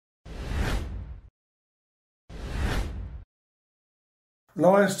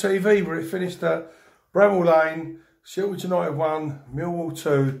Lions TV, where it finished at Bramall Lane, Sheffield United 1, Millwall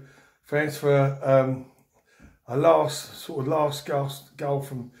 2. Thanks for a last gasp goal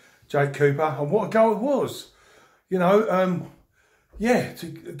from Jake Cooper, and what a goal it was. You know, yeah, to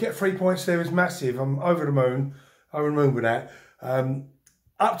get 3 points there is massive. I'm over the moon with that.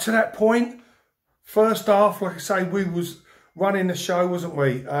 Up to that point, first half, like I say, we was running the show, wasn't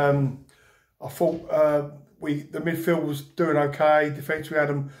we? I thought the midfield was doing okay. Defence, we had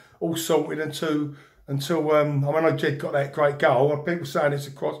them all sorted until I know Jed got that great goal. People saying it's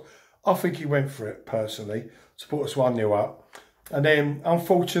a cross. I think he went for it personally to put us 1-0 up. And then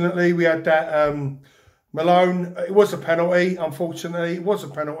unfortunately we had that Malone. It was a penalty. Unfortunately, it was a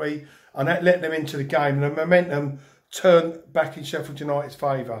penalty, and that let them into the game. And the momentum turned back in Sheffield United's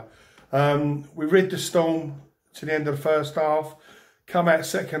favour. We rid the storm to the end of the first half. Come out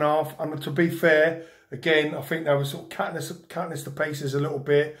second half, and to be fair, again, I think they were sort of cutting us to pieces a little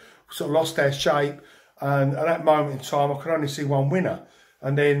bit. We sort of lost our shape, and at that moment in time, I could only see one winner.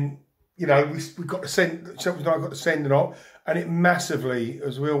 And then, you know, we got the Sheffield United got the sending off, and it massively,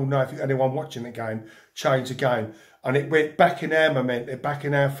 as we all know, if anyone watching the game, changed the game, and it went back in our momentum, back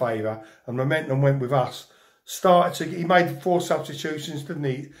in our favour, and momentum went with us. He made 4 substitutions, didn't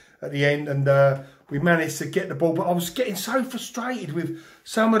he, at the end, and we managed to get the ball. But I was getting so frustrated with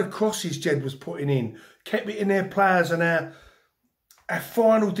some of the crosses Jed was putting in, kept it in their players, and our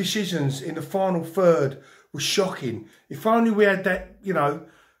final decisions in the final third was shocking. If only we had that, you know,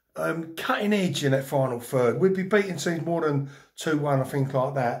 cutting edge in that final third, we'd be beating teams more than 2-1, I think,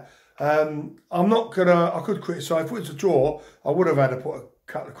 like that. I'm not gonna. I could criticise. If it was a draw, I would have had to put a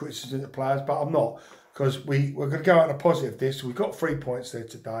couple of criticisms into players, but I'm not, because we're going to go out on a positive this. We got 3 points there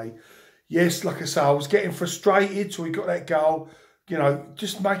today. Yes, like I say, I was getting frustrated, so we got that goal. You know,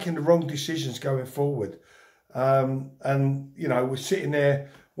 just making the wrong decisions going forward. And, you know, we're sitting there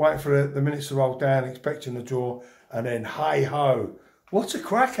waiting for the minutes to roll down, expecting the draw. And then, hey-ho, what a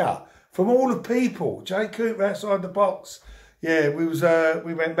cracker. From all the people, Jake Cooper outside the box. Yeah, we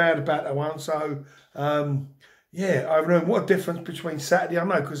went mad about that one. So, yeah, I know what a difference between Saturday. I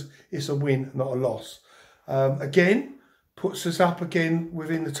know, because it's a win, not a loss. Again, puts us up again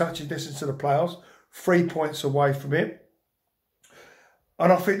within the touching distance of the playoffs, 3 points away from it.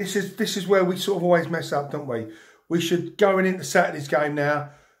 And I think this is where we sort of always mess up, don't we? We should, going into Saturday's game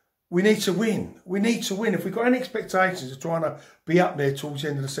now, we need to win. We need to win. If we've got any expectations of trying to be up there towards the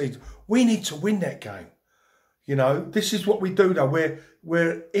end of the season, we need to win that game. You know, this is what we do though.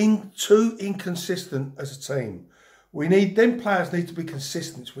 We're too inconsistent as a team. Them players need to be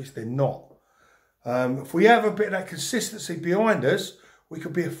consistent, which they're not. If we have a bit of that consistency behind us, we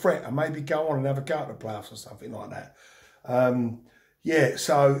could be a threat and maybe go on and have a go at the playoffs or something like that. Yeah,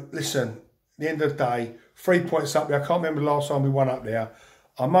 so listen, at the end of the day, 3 points up there. I can't remember the last time we won up there.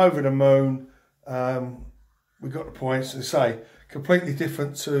 I'm over the moon. We got the points, as I say, completely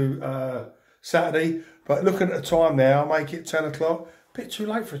different to Saturday. But looking at the time now, I'll make it 10 o'clock. Bit too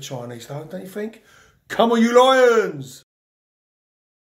late for a Chinese though, don't you think? Come on, you Lions!